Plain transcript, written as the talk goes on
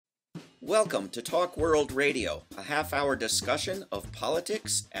Welcome to Talk World Radio, a half-hour discussion of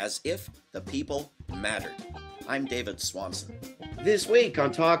politics as if the people mattered. I'm David Swanson. This week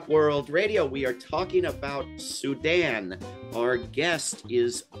on Talk World Radio, we are talking about Sudan. Our guest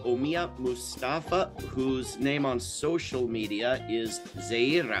is Omia Mustafa, whose name on social media is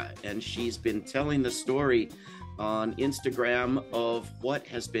Zaira, and she's been telling the story on Instagram of what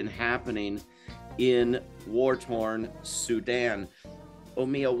has been happening in war-torn Sudan.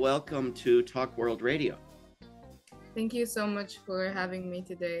 Omia, welcome to Talk World Radio. Thank you so much for having me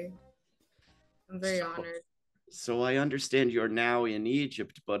today. I'm very honored. So I understand you're now in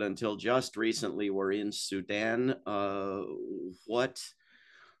Egypt, but until just recently were in Sudan. What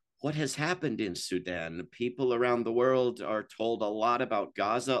has happened in Sudan? People around the world are told a lot about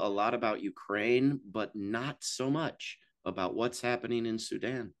Gaza, a lot about Ukraine, but not so much about what's happening in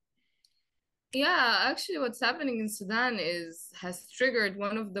Sudan. Yeah, actually what's happening in Sudan has triggered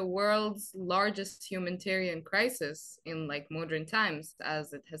one of the world's largest humanitarian crisis in like modern times,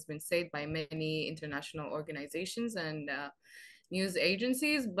 as it has been said by many international organizations and news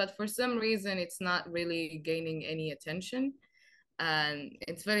agencies, but for some reason it's not really gaining any attention, and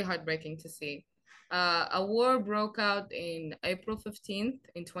it's very heartbreaking to see. A war broke out in April 15th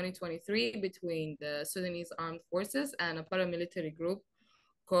in 2023 between the Sudanese Armed Forces and a paramilitary group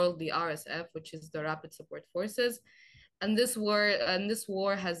called the RSF, which is the Rapid Support Forces. And this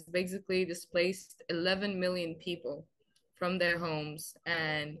war has basically displaced 11 million people from their homes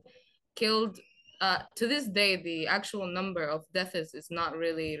and killed. To this day, the actual number of deaths is not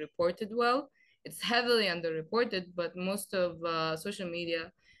really reported well. It's heavily underreported, but most of social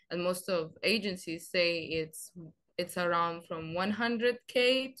media and most of agencies say it's around from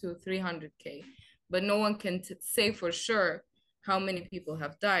 100K to 300K, but no one can say for sure how many people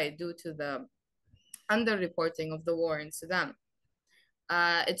have died due to the underreporting of the war in Sudan.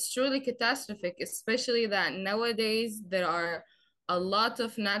 It's truly catastrophic, especially that nowadays there are a lot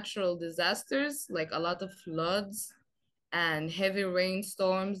of natural disasters, like a lot of floods and heavy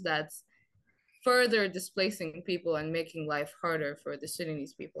rainstorms that's further displacing people and making life harder for the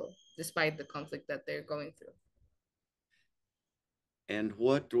Sudanese people, despite the conflict that they're going through. And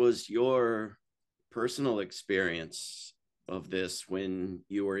what was your personal experience of this when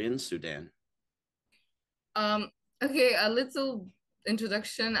you were in Sudan? Um, okay, a little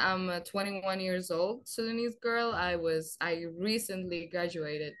introduction. I'm a 21 years old Sudanese girl. I recently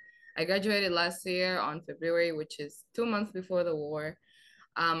graduated. I graduated last year on February, which is 2 months before the war.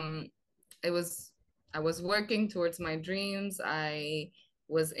 Um, it was I was working towards my dreams. I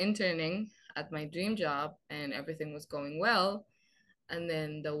was interning at my dream job and everything was going well. And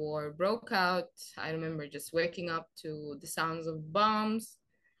then the war broke out. I remember just waking up to the sounds of bombs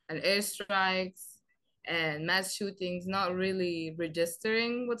and airstrikes and mass shootings, not really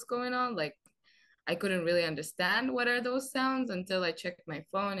registering what's going on. Like, I couldn't really understand what are those sounds until I checked my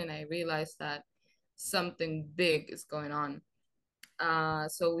phone and I realized that something big is going on.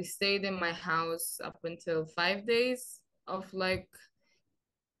 So we stayed in my house up until 5 days of like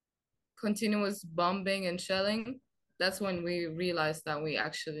continuous bombing and shelling. That's when we realized that we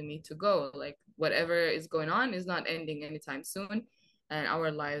actually need to go. Like, whatever is going on is not ending anytime soon, and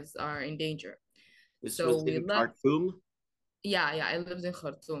our lives are in danger. This So was we in left. Khartoum? Yeah, yeah, I lived in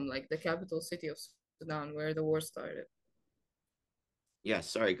Khartoum, like the capital city of Sudan, where the war started. Yeah,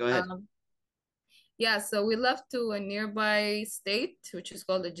 sorry, go ahead. Um, yeah, so we left to a nearby state, which is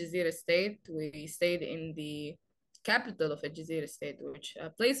called the Jazeera State. We stayed in the capital of a Jazeera State, which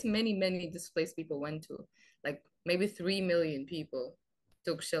a place many, many displaced people went to. Like maybe 3 million people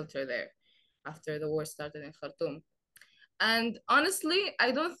took shelter there after the war started in Khartoum. And honestly,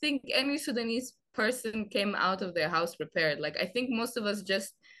 I don't think any Sudanese person came out of their house prepared. Like, I think most of us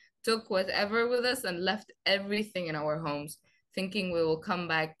just took whatever with us and left everything in our homes, thinking we will come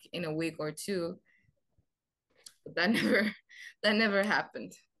back in a week or two. But that never that never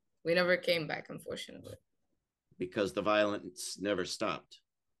happened. We never came back, unfortunately. Because the violence never stopped.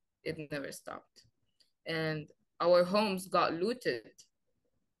 It never stopped. And our homes got looted.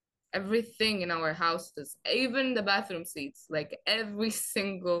 Everything in our houses, even the bathroom seats, like every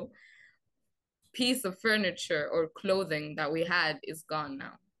single piece of furniture or clothing that we had is gone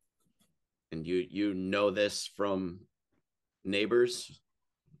now. And you know this from neighbors?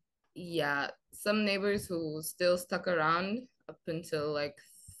 Yeah, some neighbors who still stuck around up until like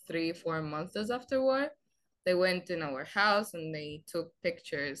 3, 4 months after war, they went in our house and they took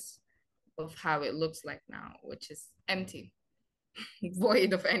pictures of how it looks like now, which is empty,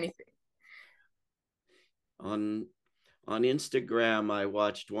 void of anything. On on Instagram, I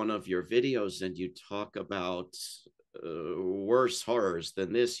watched one of your videos and you talk about worse horrors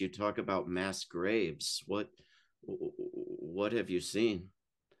than this. You talk about mass graves. What have you seen?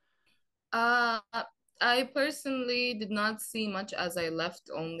 Uh, I personally did not see much as I left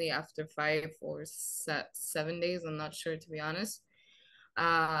only after 5 or 7 days. I'm not sure, to be honest.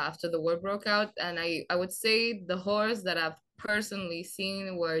 After the war broke out, and I would say the horrors that I've personally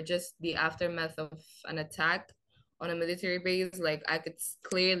seen were just the aftermath of an attack on a military base. Like I could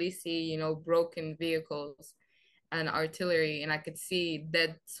clearly see, broken vehicles and artillery, and I could see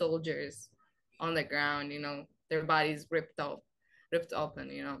dead soldiers on the ground, their bodies ripped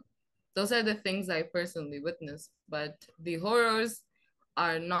open. Those are the things I personally witnessed. But the horrors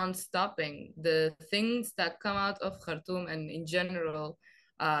are non-stopping. The things that come out of Khartoum and in general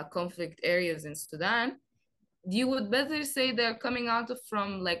conflict areas in Sudan, you would better say they're coming out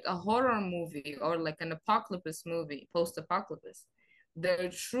from like a horror movie or like an apocalypse movie, post-apocalypse. They're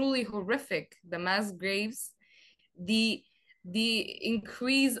truly horrific. The mass graves, the the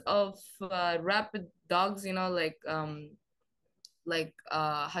increase of rapid dogs, how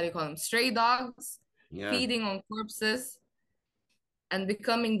do you call them, stray dogs Yeah. feeding on corpses and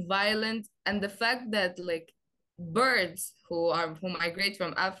becoming violent, and the fact that like birds who migrate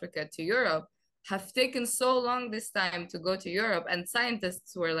from Africa to Europe have taken so long this time to go to Europe, and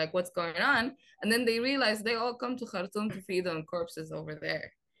scientists were like, what's going on? And then they realized they all come to Khartoum to feed on corpses over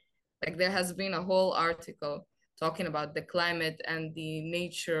there. Like there has been a whole article talking about the climate and the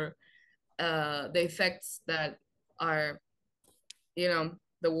nature, the effects that are,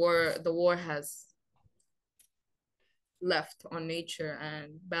 the war has left on nature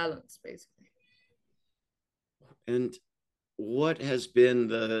and balance, basically. And what has been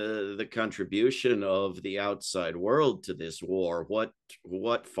the contribution of the outside world to this war?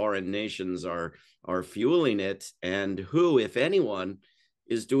 What foreign nations are fueling it, and who, if anyone,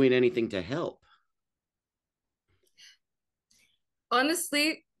 is doing anything to help?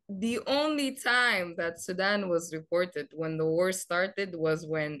 Honestly, the only time that Sudan was reported when the war started was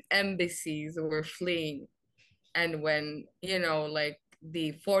when embassies were fleeing, and when, like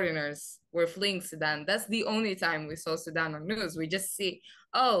the foreigners were fleeing Sudan. That's the only time we saw Sudan on news. We just see,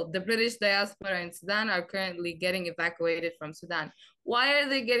 oh, the British diaspora in Sudan are currently getting evacuated from Sudan. Why are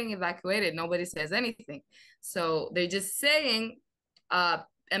they getting evacuated? Nobody says anything. So they're just saying, uh,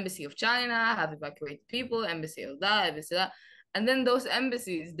 embassy of China have evacuated people, embassy of that, embassy of that. And then those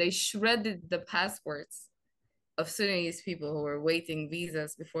embassies, they shredded the passports of Sudanese people who were waiting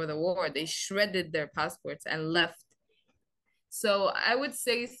visas before the war. They shredded their passports and left. So I would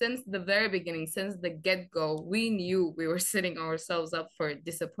say since the very beginning, since the get-go, we knew we were setting ourselves up for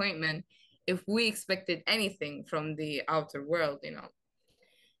disappointment if we expected anything from the outer world,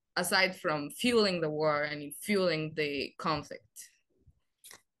 aside from fueling the war and fueling the conflict.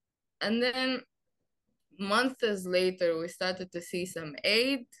 And then months later, we started to see some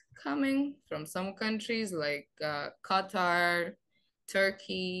aid coming from some countries like Qatar,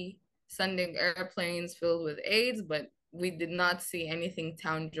 Turkey, sending airplanes filled with aid, but we did not see anything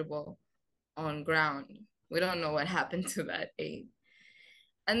tangible on ground. We don't know what happened to that aid.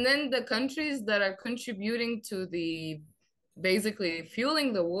 And then the countries that are contributing to the basically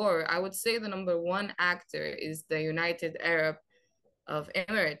fueling the war, I would say the number one actor is the United Arab of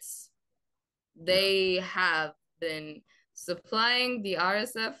Emirates. Yeah. They have been supplying the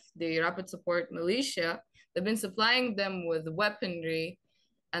RSF, the Rapid Support Militia, they've been supplying them with weaponry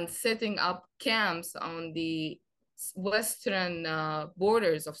and setting up camps on the western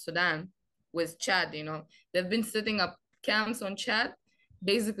borders of Sudan with Chad. They've been setting up camps on Chad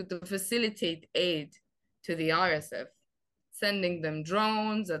basically to facilitate aid to the RSF, sending them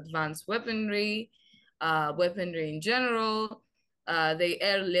drones, advanced weaponry, weaponry in general. They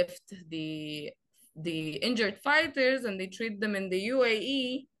airlift the injured fighters and they treat them in the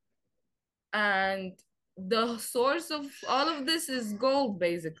UAE. And the source of all of this is gold,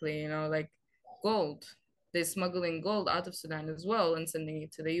 basically, like gold. They're smuggling gold out of Sudan as well and sending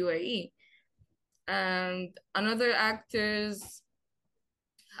it to the UAE. And another actors,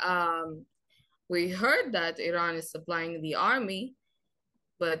 we heard that Iran is supplying the army,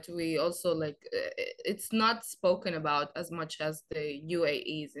 but we also it's not spoken about as much as the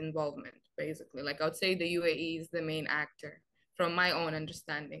UAE's involvement, basically. Like I would say the UAE is the main actor from my own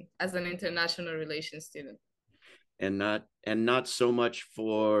understanding as an international relations student. And not so much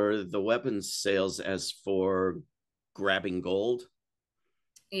for the weapons sales as for grabbing gold.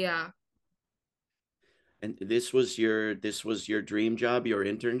 Yeah. And this was your dream job, your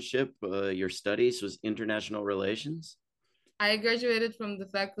internship, your studies was international relations. I graduated from the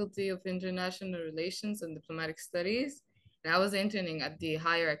Faculty of International Relations and Diplomatic Studies, and I was interning at the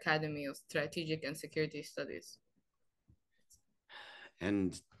Higher Academy of Strategic and Security Studies.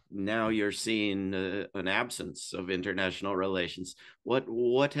 and now you're seeing an absence of international relations.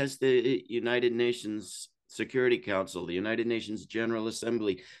 What has the United Nations Security Council, the United Nations General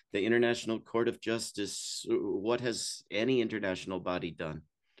Assembly, the International Court of Justice, what has any international body done?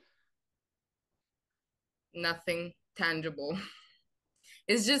 Nothing tangible.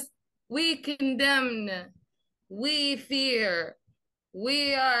 It's just we condemn, we fear,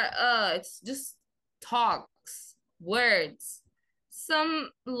 we are it's just talks, words, some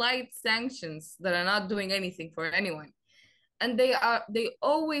light sanctions that are not doing anything for anyone. And they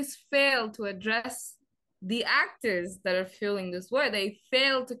always fail to address the actors that are fueling this war. They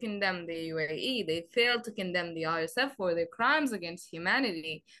fail to condemn the UAE. They fail to condemn the RSF for their crimes against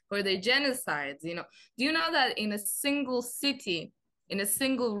humanity, for their genocides. Do you know that in a single city, in a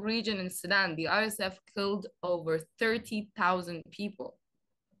single region in Sudan, the RSF killed over 30,000 people?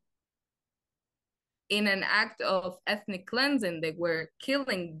 In an act of ethnic cleansing, they were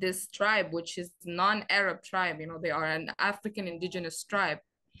killing this tribe, which is non-Arab tribe. They are an African indigenous tribe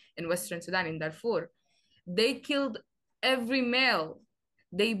in Western Sudan, in Darfur. They killed every male.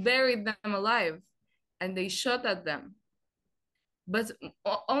 They buried them alive and they shot at them. But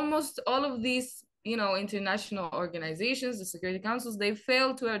almost all of these, international organizations, the security councils, they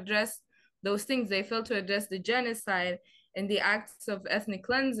fail to address those things. They fail to address the genocide and the acts of ethnic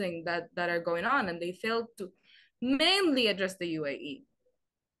cleansing that are going on. And they fail to mainly address the UAE.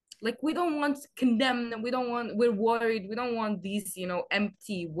 Like, we don't want to condemn them. We're worried. We don't want these,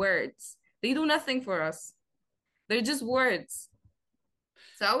 empty words. They do nothing for us. They're just words.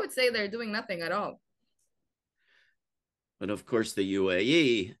 So I would say they're doing nothing at all. But of course, the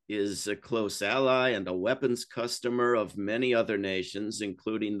UAE is a close ally and a weapons customer of many other nations,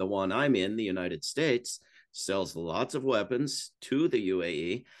 including the one I'm in, the United States, sells lots of weapons to the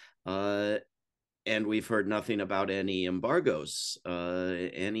UAE. And we've heard nothing about any embargoes,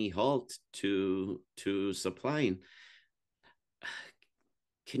 any halt to supplying.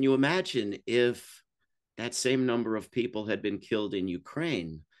 Can you imagine if that same number of people had been killed in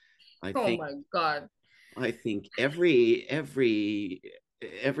Ukraine? Oh my God. I think everyone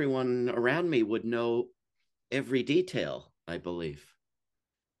around me would know every detail, I believe.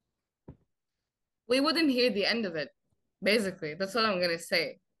 We wouldn't hear the end of it, basically. That's what I'm going to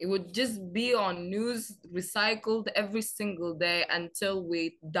say. It would just be on news, recycled every single day until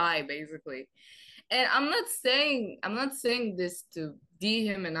we die, basically. And I'm not saying this to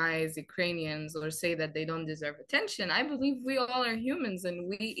dehumanize Ukrainians or say that they don't deserve attention. I believe we all are humans and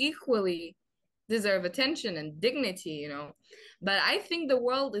we equally deserve attention and dignity. But I think the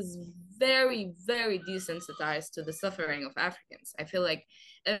world is very, very desensitized to the suffering of Africans. I feel like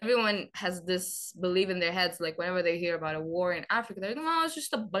everyone has this belief in their heads, like whenever they hear about a war in Africa, they're like, oh, it's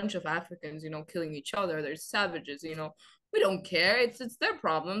just a bunch of Africans, killing each other. They're savages, we don't care. It's their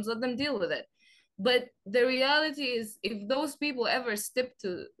problems. Let them deal with it. But the reality is, if those people ever step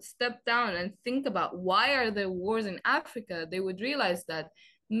down and think about why are there wars in Africa, they would realize that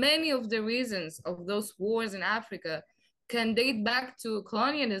many of the reasons of those wars in Africa can date back to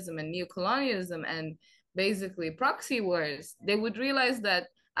colonialism and neocolonialism and basically proxy wars. They would realize that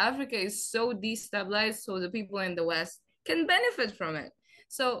Africa is so destabilized, so the people in the West can benefit from it.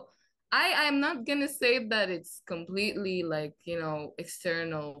 So I'm not gonna say that it's completely like,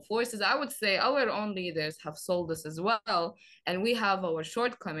 external forces. I would say our own leaders have sold us as well, and we have our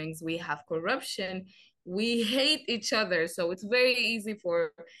shortcomings. We have corruption. We hate each other, so it's very easy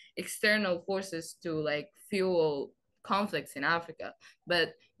for external forces to like fuel conflicts in Africa.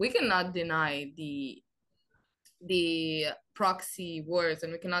 But we cannot deny the proxy wars,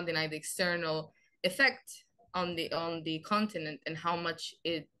 and we cannot deny the external effect on the continent and how much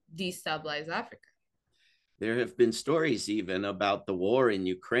it destabilize Africa. There have been stories even about the war in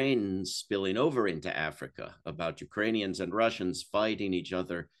Ukraine spilling over into Africa, about Ukrainians and Russians fighting each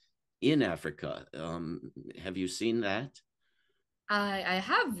other in Africa. Have you seen that? I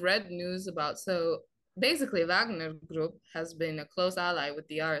have read news about, so basically Wagner Group has been a close ally with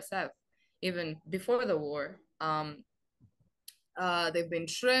the RSF even before the war. They've been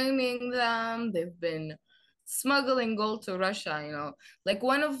training them, they've been smuggling gold to Russia. Like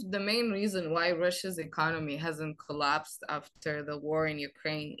one of the main reason why Russia's economy hasn't collapsed after the war in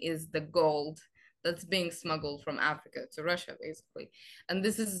Ukraine is the gold that's being smuggled from Africa to Russia, basically. And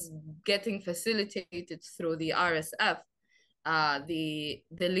this is getting facilitated through the RSF.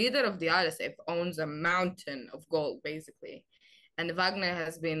 The leader of the RSF owns a mountain of gold, basically. And Wagner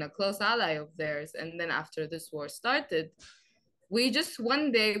has been a close ally of theirs. And then after this war started,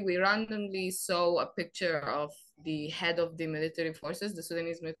 one day we randomly saw a picture of the head of the military forces, the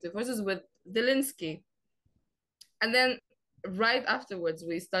Sudanese military forces, with Zelensky. And then right afterwards,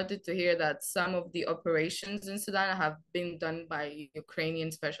 we started to hear that some of the operations in Sudan have been done by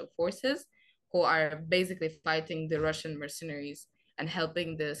Ukrainian special forces, who are basically fighting the Russian mercenaries and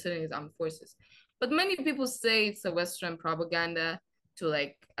helping the Sudanese armed forces. But many people say it's a Western propaganda to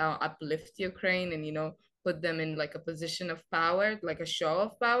like uplift Ukraine and, put them in like a position of power, like a show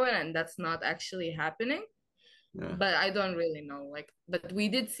of power, and that's not actually happening. Yeah. But I don't really know. Like, but we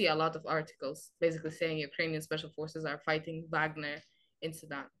did see a lot of articles basically saying Ukrainian special forces are fighting Wagner in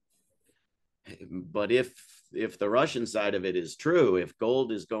Sudan. But if the Russian side of it is true, if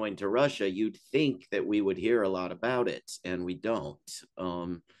gold is going to Russia, you'd think that we would hear a lot about it, and we don't.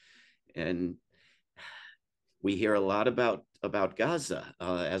 And we hear a lot about Gaza,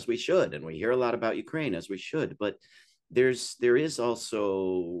 as we should, and we hear a lot about Ukraine, as we should. But there is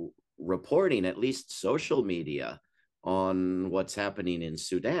also reporting, at least social media, on what's happening in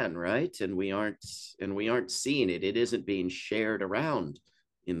Sudan, right? And we aren't seeing it. It isn't being shared around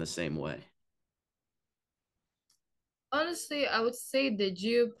in the same way. Honestly, I would say the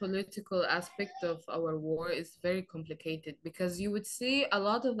geopolitical aspect of our war is very complicated because you would see a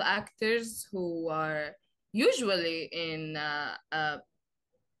lot of actors who are usually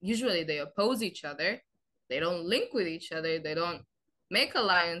usually they oppose each other. They don't link with each other. They don't make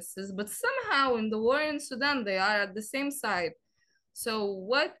alliances, but somehow in the war in Sudan, they are at the same side. So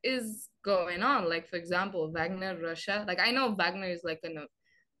what is going on? Like, for example, Wagner, Russia. Like, I know Wagner is like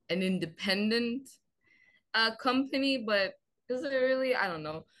an independent company, but is it really? I don't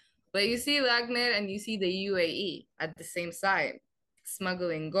know. But you see Wagner and you see the UAE at the same side,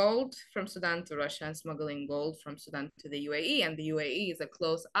 smuggling gold from Sudan to Russia and smuggling gold from Sudan to the UAE. And the UAE is a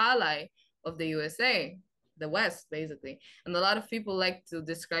close ally of the USA, the West, basically. And a lot of people like to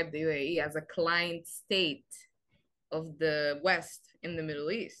describe the UAE as a client state of the West in the Middle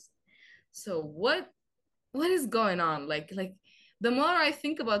East. So what is going on? Like the more I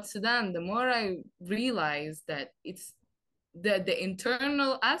think about Sudan, the more I realize that it's the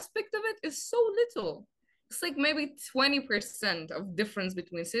internal aspect of it is so little. It's like maybe 20% of difference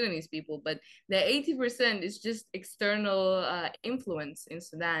between Sudanese people, but the 80% is just external influence in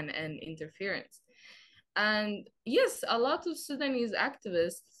Sudan and interference. And yes, a lot of Sudanese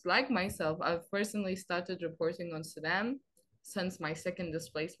activists, like myself, I've personally started reporting on Sudan since my second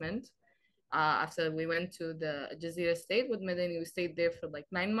displacement. After we went to the Jazeera state with Medeni, we stayed there for like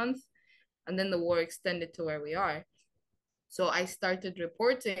 9 months, and then the war extended to where we are. So I started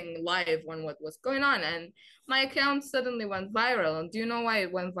reporting live on what was going on, and my account suddenly went viral. And do you know why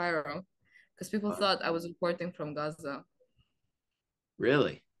it went viral? Because people thought I was reporting from Gaza.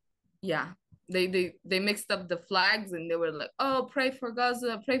 Really? Yeah, they mixed up the flags, and they were like, "Oh, pray for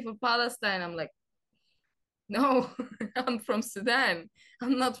Gaza, pray for Palestine." I'm like, no, I'm from Sudan.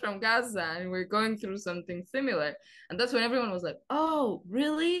 I'm not from Gaza, and we're going through something similar. And that's when everyone was like, "Oh,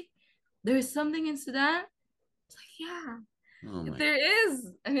 really? There is something in Sudan?" It's like, Oh yeah, my. there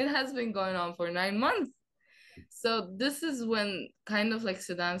is, and it has been going on for 9 months. So this is when kind of like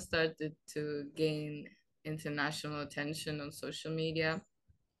Sudan started to gain international attention on social media,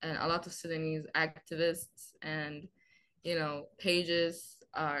 and a lot of Sudanese activists and pages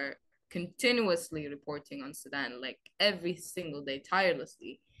are continuously reporting on Sudan, like every single day,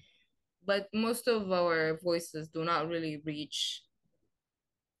 tirelessly. But most of our voices do not really reach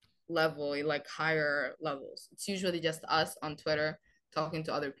like higher levels. It's usually just us on Twitter talking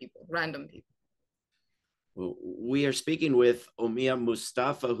to other people, random people. We are speaking with Omia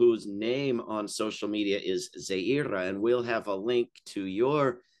Mustafa, whose name on social media is Zaira, and we'll have a link to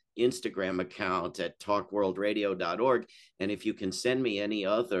your Instagram account at talkworldradio.org. And if you can send me any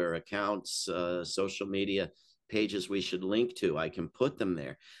other accounts, social media pages we should link to, I can put them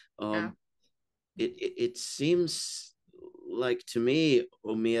there. Yeah. It seems like to me,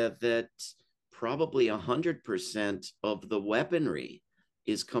 Omia, that probably 100% of the weaponry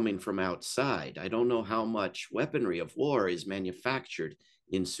is coming from outside. I don't know how much weaponry of war is manufactured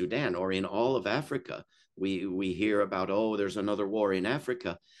in Sudan or in all of Africa. We hear about, oh, there's another war in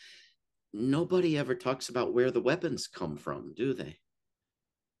Africa. Nobody ever talks about where the weapons come from, do they?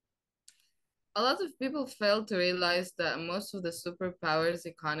 A lot of people fail to realize that most of the superpowers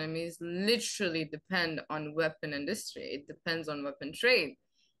economies literally depend on weapon industry. It depends on weapon trade.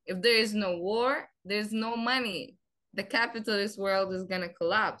 If there is no war, there's no money. The capitalist world is going to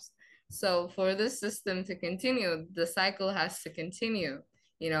collapse. So for this system to continue, the cycle has to continue,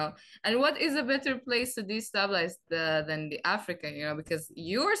 you know. And what is a better place to destabilize than the Africa, because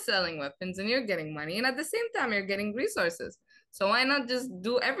you're selling weapons and you're getting money, and at the same time you're getting resources. So why not just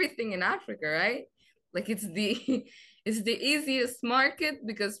do everything in Africa, right? Like it's the it's the easiest market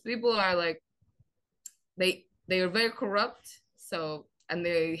because people are like they are very corrupt. So, and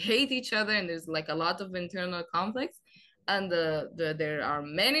they hate each other, and there's like a lot of internal conflicts, and there are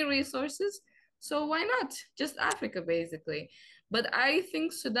many resources. So why not just Africa, basically? But I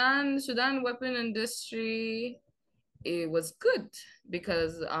think Sudan weapon industry, it was good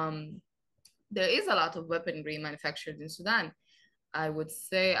because there is a lot of weaponry manufactured in Sudan. I would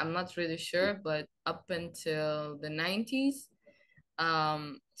say, I'm not really sure, but up until the 90s,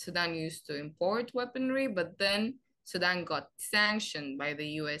 Sudan used to import weaponry, but then Sudan got sanctioned by the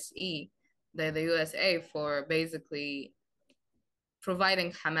the USA, for basically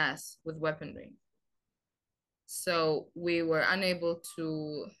providing Hamas with weaponry. So we were unable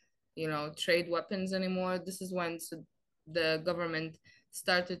to, trade weapons anymore. This is when the government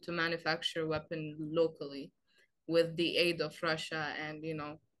started to manufacture weapons locally with the aid of Russia and,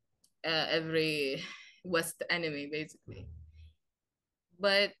 every West enemy, basically.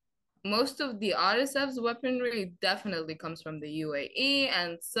 But most of the RSF's weaponry definitely comes from the UAE,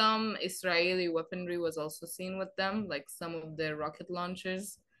 and some Israeli weaponry was also seen with them, like some of their rocket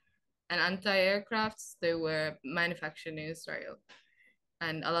launchers and anti-aircrafts, they were manufactured in Israel.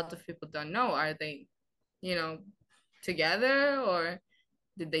 And a lot of people don't know, are they, you know, together, or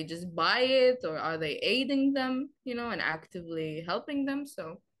did they just buy it, or are they aiding them, and actively helping them?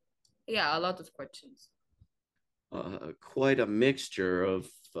 So yeah, a lot of questions. Quite a mixture of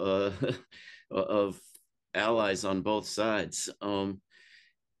allies on both sides.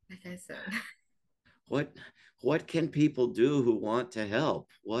 Like I said. What what can people do who want to help?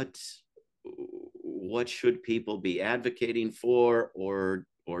 What should people be advocating for, or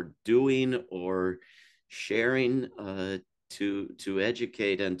doing, or sharing, to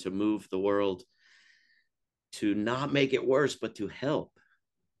educate and to move the world to not make it worse, but to help?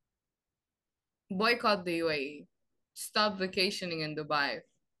 Boycott the UAE. Stop vacationing in Dubai.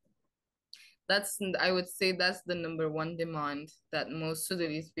 I would say that's the number one demand that most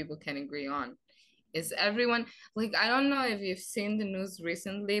Sudanese people can agree on. Is everyone, like, I don't know if you've seen the news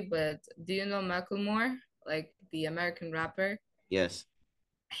recently, but do you know Macklemore, like the American rapper? Yes.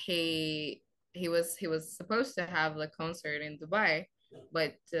 he he was supposed to have a concert in Dubai,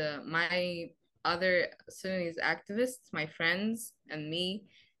 but my other Sudanese activists, my friends and me,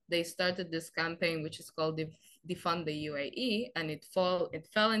 they started this campaign which is called Defund the UAE, and it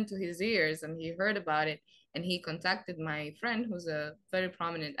fell into his ears, and he heard about it, and he contacted my friend who's a very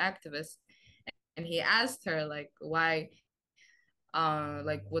prominent activist, and he asked her like why,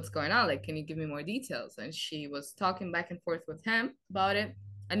 like what's going on, like can you give me more details, and she was talking back and forth with him about it,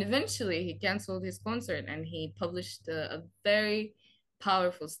 and eventually he canceled his concert, and he published a very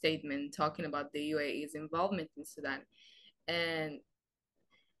powerful statement talking about the UAE's involvement in Sudan. And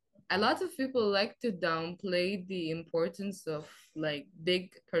a lot of people like to downplay the importance of like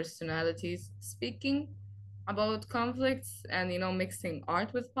big personalities speaking about conflicts and mixing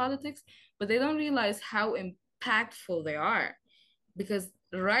art with politics, but they don't realize how impactful they are, because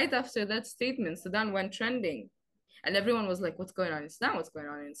right after that statement, Sudan went trending. And everyone was like, what's going on in Sudan? What's going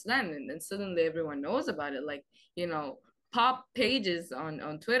on in Sudan? And then suddenly everyone knows about it. Like, pop pages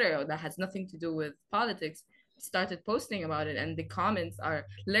on Twitter that has nothing to do with politics started posting about it, and the comments are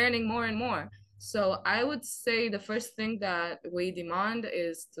learning more and more. So I would say the first thing that we demand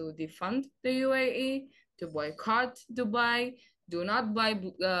is to defund the UAE, to boycott Dubai. Do not buy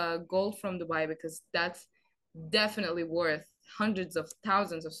gold from Dubai, because that's definitely worth hundreds of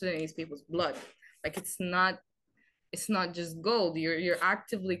thousands of Sudanese people's blood. Like it's not just gold. You're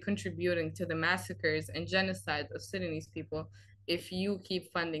actively contributing to the massacres and genocide of Sudanese people if you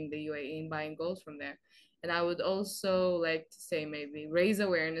keep funding the UAE and buying gold from there. And I would also like to say maybe raise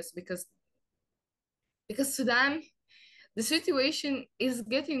awareness, because Sudan, the situation is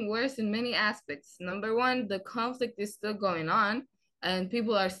getting worse in many aspects. Number one, the conflict is still going on, and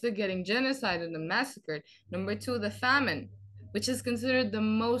people are still getting genocided and massacred. Number two, the famine, which is considered the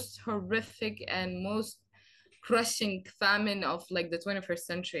most horrific and most crushing famine of like the 21st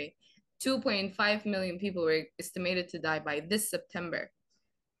century. 2.5 million people were estimated to die by this September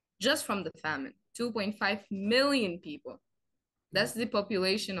just from the famine. 2.5 million people. That's the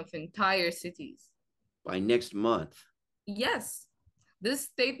population of entire cities. By next month. Yes. This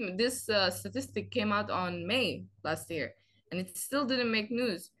statistic came out on May last year, and it still didn't make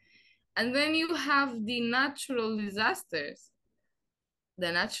news. And then you have the natural disasters.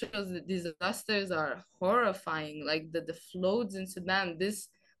 The natural disasters are horrifying, like the floods in Sudan. This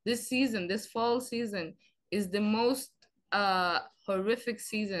fall season is the most horrific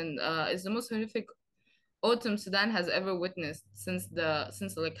season. Is the most horrific autumn Sudan has ever witnessed since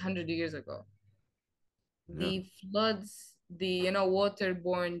like 100 years ago. Yeah. The floods, the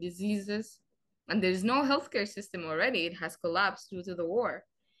waterborne diseases, And there's no healthcare system already. It has collapsed due to the war.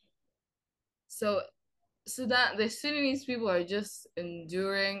 So Sudan, the Sudanese people are just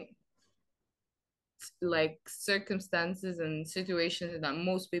enduring like circumstances and situations that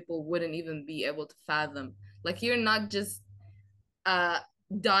most people wouldn't even be able to fathom. Like you're not just uh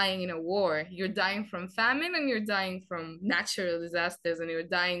dying in a war, you're dying from famine, and you're dying from natural disasters, and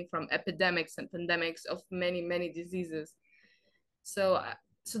you're dying from epidemics and pandemics of many diseases. So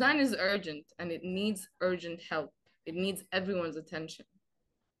Sudan is urgent, and it needs urgent help. It needs everyone's attention.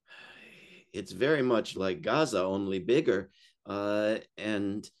 It's very much like Gaza, only bigger.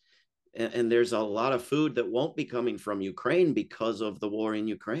 And there's a lot of food that won't be coming from Ukraine because of the war in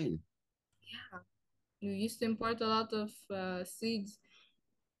Ukraine. Yeah, you used to import a lot of seeds,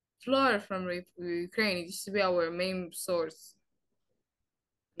 flour from Ukraine. It used to be our main source.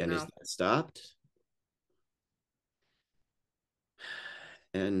 And is No, that stopped?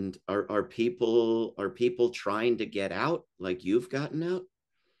 And are people trying to get out like you've gotten out?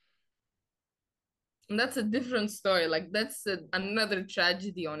 and that's a different story. Like that's another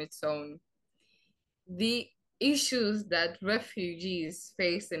tragedy on its own. The issues that refugees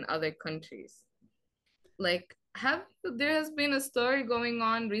face in other countries. Like have there has been a story going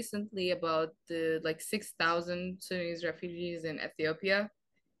on recently about the like 6,000 Sudanese refugees in Ethiopia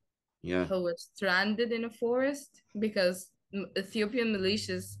Yeah. who were stranded in a forest because Ethiopian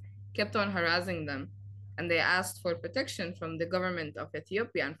militias kept on harassing them, and they asked for protection from the government of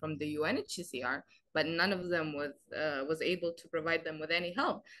Ethiopia and from the UNHCR, but none of them was able to provide them with any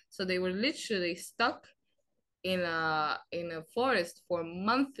help. So they were literally stuck in a forest for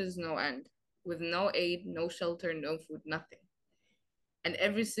months no end, with no aid, no shelter, no food, nothing. And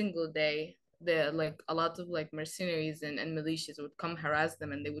every single day, the like a lot of like mercenaries and militias would come harass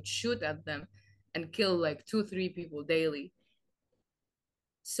them, and they would shoot at them and kill like two, three people daily.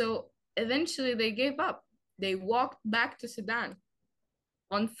 So eventually they gave up. They walked back to Sudan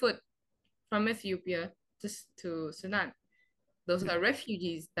on foot from Ethiopia to Sudan. Those are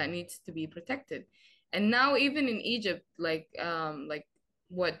refugees that needs to be protected. And now even in Egypt, like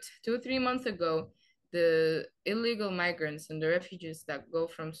what 2 3 months ago, the illegal migrants and the refugees that go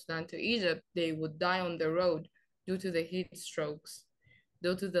from Sudan to Egypt, they would die on the road due to the heat strokes,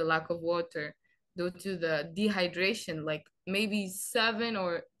 due to the lack of water, due to the dehydration. Like maybe 7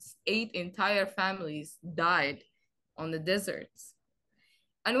 or 8 entire families died on the deserts.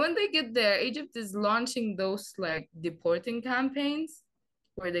 And when they get there, Egypt is launching those like deporting campaigns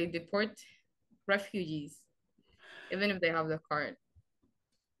where they deport refugees, even if they have the card.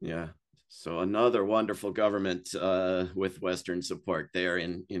 Yeah. So another wonderful government with Western support there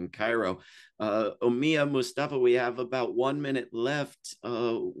in Cairo. Omia Mustafa, we have about 1 minute left.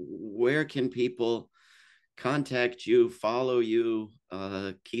 Where can people contact you, follow you,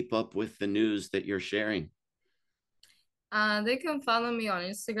 keep up with the news that you're sharing? They can follow me on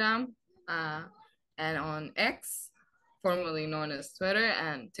Instagram uh, and on X, formerly known as Twitter,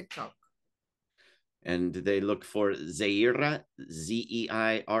 and TikTok. And they look for Zeira,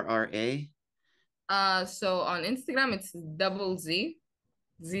 Zeirra. So on Instagram, it's double Z,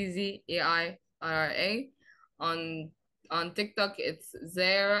 Zeirra. On on TikTok, it's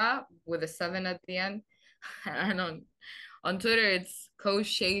Zara with a 7 at the end. And on Twitter, it's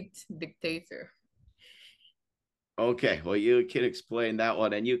Co-Shade Dictator. Okay, well, you can explain that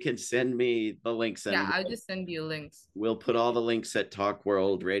one, and you can send me the links, Yeah, and I'll just send you links. we'll put all the links at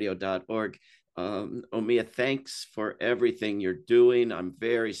talkworldradio.org. Omia, thanks for everything you're doing. I'm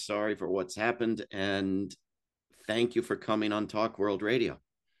very sorry for what's happened, and thank you for coming on Talk World Radio.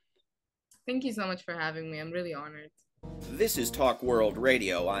 Thank you so much for having me. I'm really honored. This is Talk World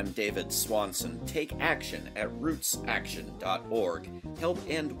Radio. I'm David Swanson. Take action at rootsaction.org. Help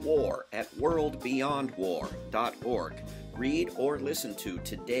end war at worldbeyondwar.org. Read or listen to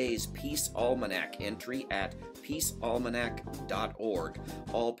today's Peace Almanac entry at peacealmanac.org.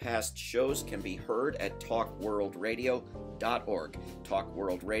 All past shows can be heard at talkworldradio.org. Talk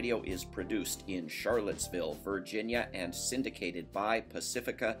World Radio is produced in Charlottesville, Virginia, and syndicated by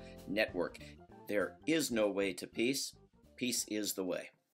Pacifica Network. There is no way to peace. Peace is the way.